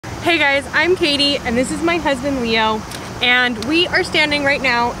Hey guys, I'm Katie and this is my husband Leo, and we are standing right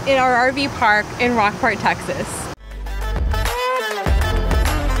now in our RV park in Rockport, Texas.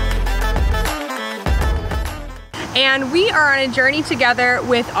 And we are on a journey together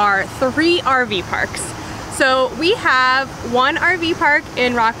with our 3 RV parks. So we have one RV park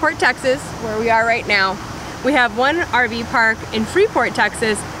in Rockport, Texas, where we are right now. We have one RV park in Freeport,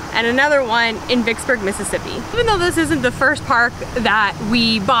 Texas, and another one in Vicksburg, Mississippi. Even though this isn't the first park that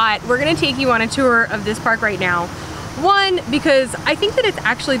we bought, we're gonna take you on a tour of this park right now. One, because I think that it's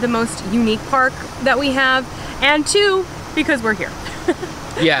actually the most unique park that we have, and 2, because we're here.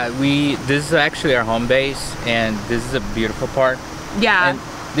 Yeah, this is actually our home base, and this is a beautiful park. Yeah. And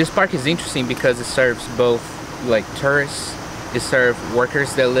this park is interesting because it serves both like tourists, it serves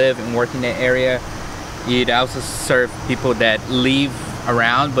workers that live and work in the area. It also serves people that live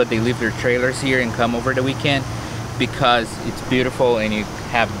around, but they leave their trailers here and come over the weekend because it's beautiful and you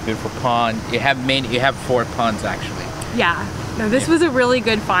have a beautiful pond. You have 4 ponds actually. Yeah, no, this was a really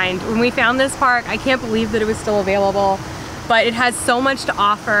good find. When we found this park, I can't believe that it was still available, but it has so much to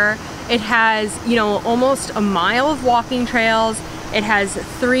offer. It has, you know, almost a mile of walking trails. It has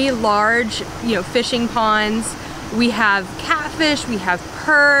 3 large, you know, fishing ponds. We have catfish, we have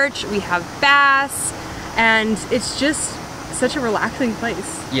perch, we have bass, and it's just such a relaxing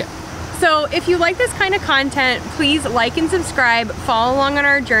place. Yeah. So if you like this kind of content, please like and subscribe, follow along on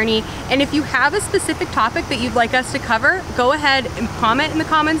our journey, and if you have a specific topic that you'd like us to cover, go ahead and comment in the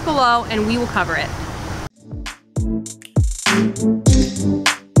comments below and we will cover it.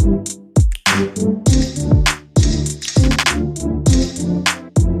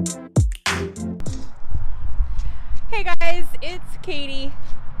 Hey guys, it's Katie.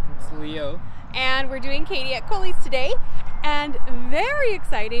 It's Leo. And we're doing Katie at Quilly's today. And very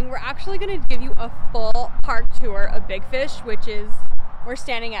exciting, we're actually going to give you a full park tour of Big Fish, which is, we're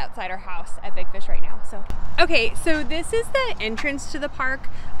standing outside our house at Big Fish right now. So, okay, so this is the entrance to the park,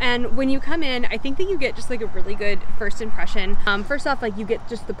 and when you come in, I think that you get just like a really good first impression. First off, like you get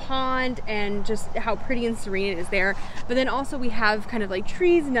just the pond and just how pretty and serene it is there, but then also we have kind of like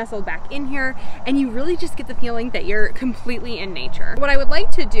trees nestled back in here, and you really just get the feeling that you're completely in nature. What I would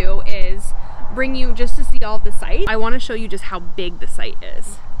like to do is bring you just to see all of the site. I want to show you just how big the site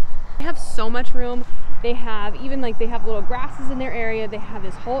is. They have so much room. They have they have little grasses in their area. They have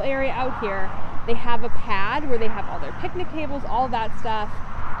this whole area out here. They have a pad where they have all their picnic tables, all that stuff.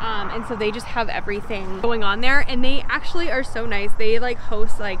 And so they just have everything going on there, and they actually are so nice. They like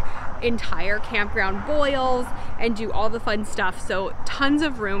host like entire campground boils and do all the fun stuff, so tons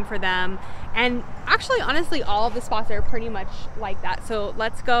of room for them. And actually, honestly, all of the spots are pretty much like that. So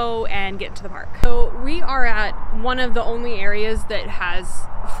let's go and get into the park. So we are at one of the only areas that has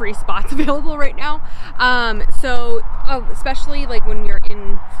free spots available right now. Especially like when you're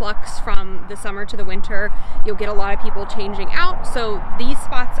in flux from the summer to the winter, you'll get a lot of people changing out. So these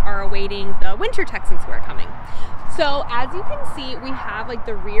spots are awaiting the winter Texans who are coming. So as you can see, we have like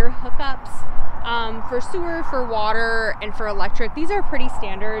the rear hookups for sewer, for water, and for electric. These are pretty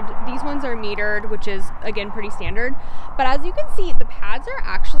standard. These ones are metered, which is again pretty standard. But as you can see, the pads are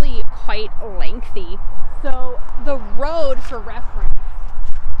actually quite lengthy. So the road, for reference,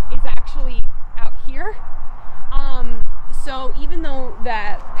 is actually out here. So even though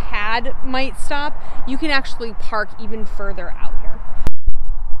that pad might stop, you can actually park even further out here.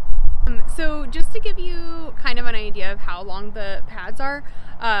 So just to give you kind of an idea of how long the pads are,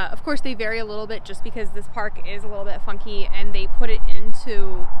 of course they vary a little bit just because this park is a little bit funky and they put it in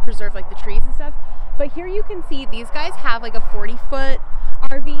to preserve like the trees and stuff. But here you can see these guys have like a 40-foot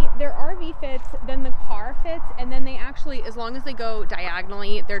RV. Their RV fits, then the car fits, and then they actually, as long as they go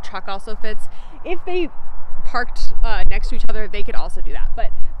diagonally, their truck also fits. If they parked next to each other, they could also do that.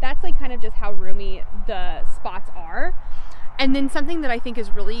 But that's like kind of just how roomy the spots are. And then something that I think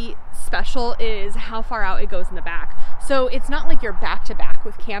is really special is how far out it goes in the back. So it's not like you're back to back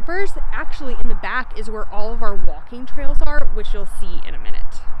with campers. Actually, in the back is where all of our walking trails are, which you'll see in a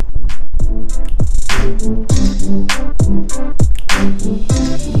minute.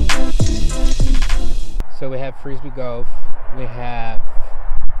 So we have frisbee golf, we have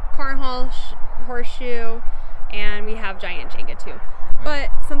cornhole, horseshoe, and we have giant Jenga too. But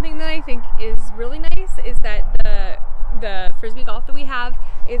something that I think is really nice is that the frisbee golf that we have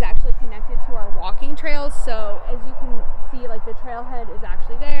is actually connected to our walking trails. So as you can see, like the trailhead is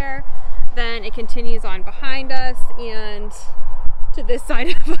actually there, then it continues on behind us and to this side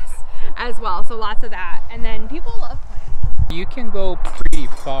of us as well. So lots of that, and then people love playing. You can go pretty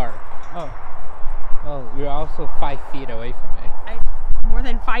far. Oh, you're also 5 feet away from it. More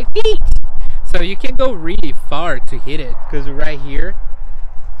than 5 feet. So you can go really far to hit it, because right here,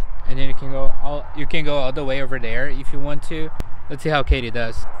 and then you can go all the way over there if you want to. Let's see how Katie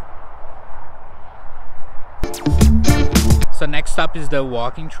does. So next up is the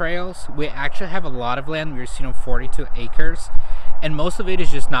walking trails. We actually have a lot of land. We're sitting on 42 acres, and most of it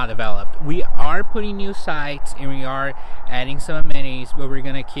is just not developed. We are putting new sites and we are adding some amenities, but we're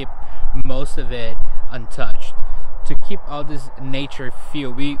gonna keep most of it untouched to keep all this nature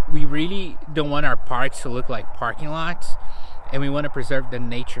feel. We really don't want our parks to look like parking lots, and we want to preserve the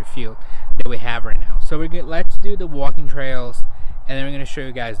nature feel that we have right now. So let's do the walking trails, and then we're going to show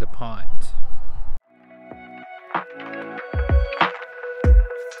you guys the pond.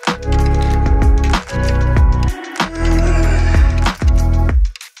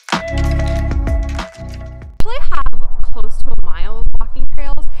 Close to a mile of walking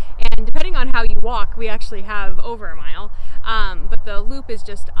trails, and depending on how you walk, we actually have over a mile, but the loop is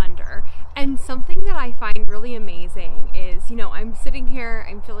just under. And something that I find really amazing is, you know, I'm sitting here,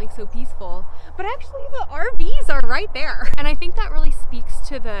 I'm feeling so peaceful, but actually the RVs are right there. And I think that really speaks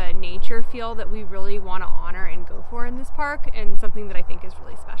to the nature feel that we really want to honor and go for in this park, and something that I think is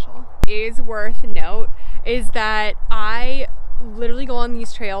really special. Is worth note is that I literally go on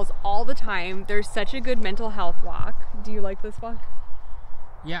these trails all the time. There's such a good mental health walk. Do you like this walk?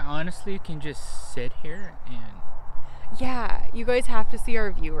 Yeah, honestly, you can just sit here and... Yeah, you guys have to see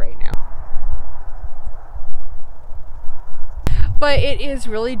our view right now. But it is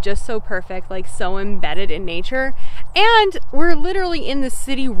really just so perfect, like so embedded in nature. And we're literally in the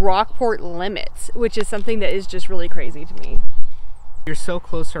city Rockport limits, which is something that is just really crazy to me. You're so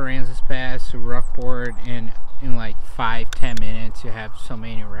close to Aransas Pass, to Rockport, and in like 5-10 minutes you have so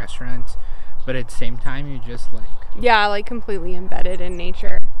many restaurants, but at the same time you're just like, yeah, like completely embedded in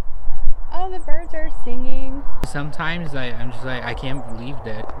nature. Oh, the birds are singing. Sometimes I'm just like, I can't believe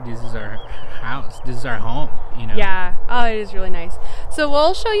that this is our house, this is our home, you know? Yeah, oh, it is really nice. So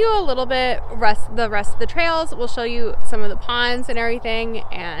we'll show you a little bit the rest of the trails. We'll show you some of the ponds and everything,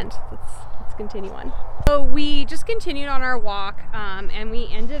 and let's continue on. So we just continued on our walk, and we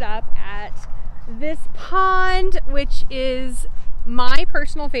ended up at this pond, which is my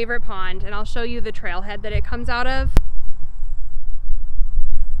personal favorite pond, and I'll show you the trailhead that it comes out of.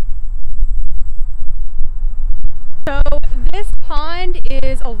 So this pond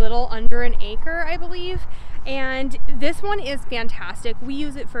is a little under an acre, I believe, and this one is fantastic. We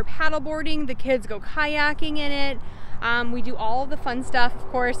use it for paddleboarding. The kids go kayaking in it. We do all of the fun stuff. Of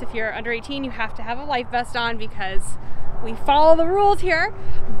course, if you're under 18, you have to have a life vest on because we follow the rules here,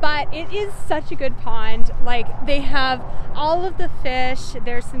 but it is such a good pond. Like, they have all of the fish.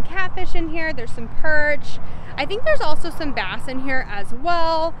 There's some catfish in here, there's some perch. I think there's also some bass in here as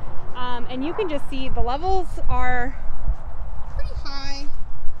well. And you can just see the levels are pretty high.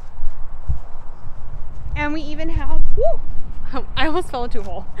 And we even have, whoo, I almost fell into a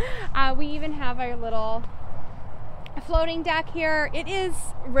hole. We even have our little floating deck here. It is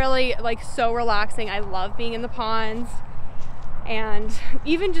really like so relaxing. I love being in the ponds, and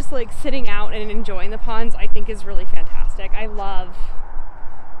even just like sitting out and enjoying the ponds I think is really fantastic. I love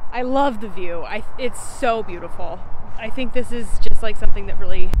the view. It's so beautiful. I think this is just like something that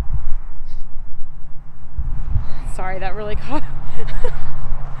really, sorry, that really caught.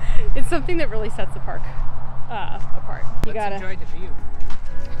 It's something that really sets the park apart. You gotta enjoy the view.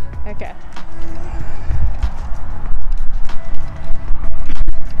 Okay.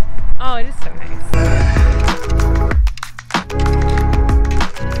 Oh, it is so nice.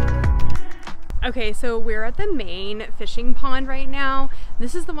 Okay, so we're at the main fishing pond right now.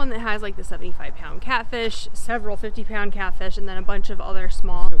 This is the one that has like the 75-pound catfish, several 50-pound catfish, and then a bunch of other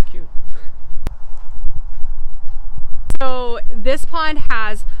small. So cute. So this pond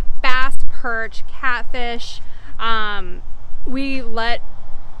has bass, perch, catfish. During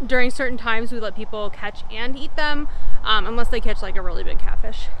certain times we let people catch and eat them, unless they catch like a really big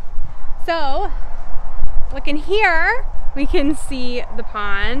catfish. So looking here, we can see the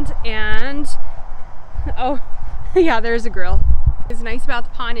pond, and oh yeah, there's a grill. What's nice about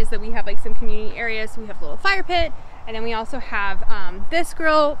the pond is that we have like some community areas. So we have a little fire pit, and then we also have this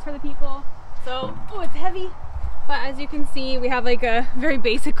grill for the people. So, oh, it's heavy, but as you can see, we have like a very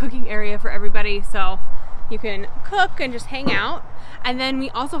basic cooking area for everybody, so you can cook and just hang out. And then we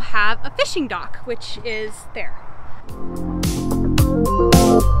also have a fishing dock, which is there.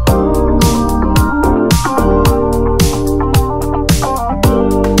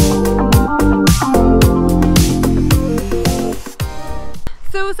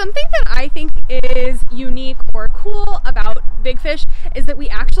 So something that I think is unique or cool about Big Fish is that we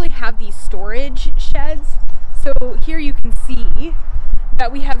actually have these storage sheds. So here you can see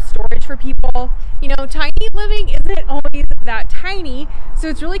that we have storage for people. You know, tiny living isn't always that tiny, so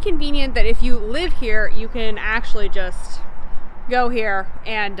it's really convenient that if you live here, you can actually just go here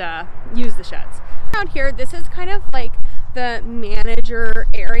and use the sheds. Around here, this is kind of like the manager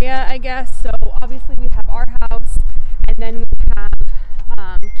area, I guess. So obviously we have our house, and then we have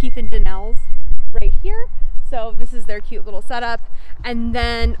Keith and Danelle's right here. So this is their cute little setup. And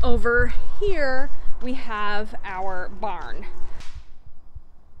then over here we have our barn.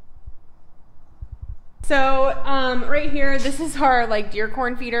 So right here, this is our like deer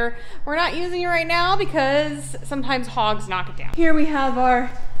corn feeder. We're not using it right now because sometimes hogs knock it down. Here we have our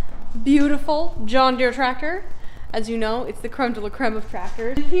beautiful John Deere tractor. As you know, it's the creme de la creme of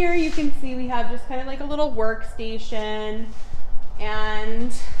tractors. And here you can see we have just kind of like a little workstation,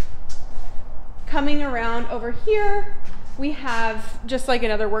 and coming around over here, we have just like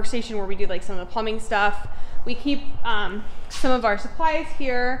another workstation where we do like some of the plumbing stuff. We keep some of our supplies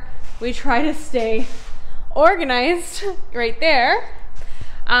here. We try to stay organized right there.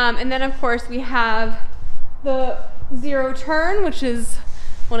 And then of course we have the zero turn, which is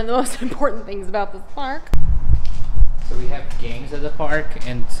one of the most important things about this park. So we have games at the park,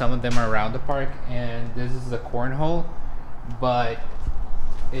 and some of them are around the park, and this is the cornhole, but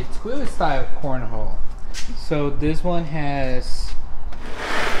it's Quilly style cornhole. So this one has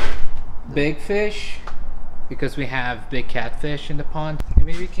big fish because we have big catfish in the pond. And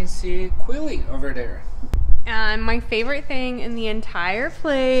maybe you can see Quilly over there. And my favorite thing in the entire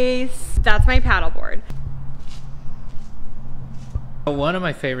place, that's my paddleboard. One of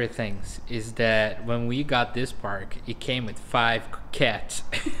my favorite things is that when we got this park, it came with 5 cats.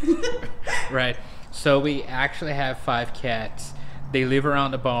 Right? So we actually have 5 cats. They live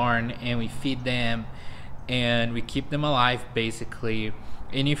around the barn, and we feed them, and we keep them alive basically.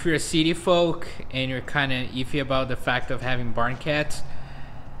 And if you're a city folk and you're kind of iffy about the fact of having barn cats,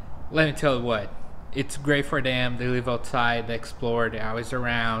 let me tell you what, it's great for them. They live outside, they explore, they're always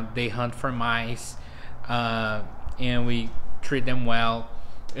around, they hunt for mice, and we treat them well.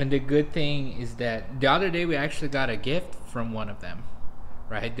 And the good thing is that the other day we actually got a gift from one of them,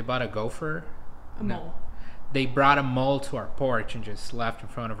 right? They bought a gopher. A mole. They brought a mole to our porch and just left in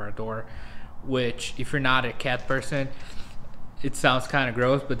front of our door, which if you're not a cat person, it sounds kind of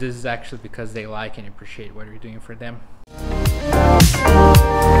gross, but this is actually because they like and appreciate what you're doing for them.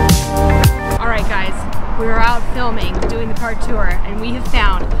 All right guys, we were out filming, doing the park tour, and we have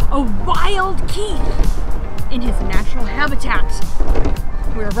found a wild Keith in his natural habitat.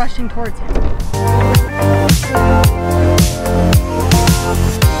 We're rushing towards him.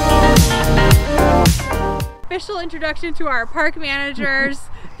 Official introduction to our park managers.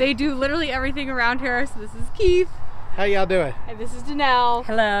 They do literally everything around here. So this is Keith. How y'all doing? And this is Danelle.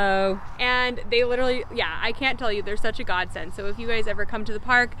 Hello. And they literally, yeah, I can't tell you, they're such a godsend. So if you guys ever come to the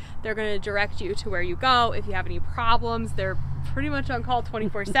park, they're going to direct you to where you go. If you have any problems, they're pretty much on call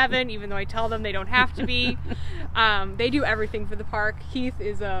 24/7, even though I tell them they don't have to be. They do everything for the park. Keith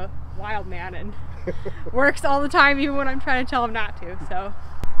is a wild man and works all the time, even when I'm trying to tell him not to. So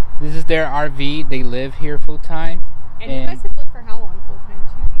This is their RV. They live here full time. And you guys have lived for how long full time?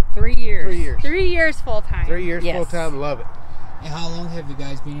 3 years. 3 years. 3 years full time. 3 years Yes. full time. Love it. And how long have you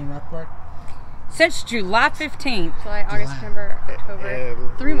guys been in ROCKPORT? Since July 15th. July, August, September, October.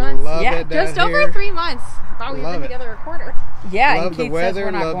 And 3 months. love Yeah, it down Just here. over 3 months. Thought we'd Love been it. together a quarter. Yeah, Love and the Keith weather. says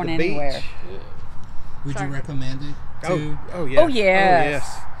we're not Love going the anywhere. beach. Would Sorry. you recommend it to? Oh yeah. Oh,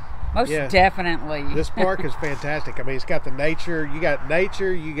 yes. Most Yeah. definitely. This park is fantastic. I mean, it's got the nature. You got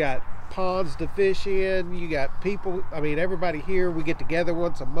nature. You got ponds to fish in. You got people. I mean, everybody here. We get together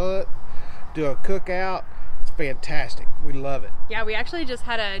once a month, do a cookout. It's fantastic. We love it. Yeah, we actually just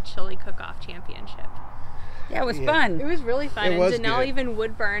had a chili cook-off championship. Yeah, it was Yeah. fun. It was really fun. It was and Danelle good. even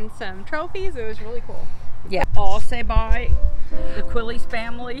wood burned some trophies. It was really cool. Yeah. All say bye. The Quilly's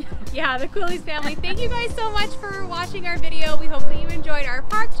family. Yeah, the Quilly's family. Thank you guys so much for watching our video. We hope that you enjoyed our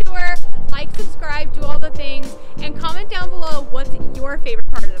park tour. Like, subscribe, do all the things, and comment down below what's your favorite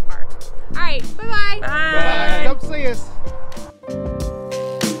part of the park. All right, bye-bye. Bye.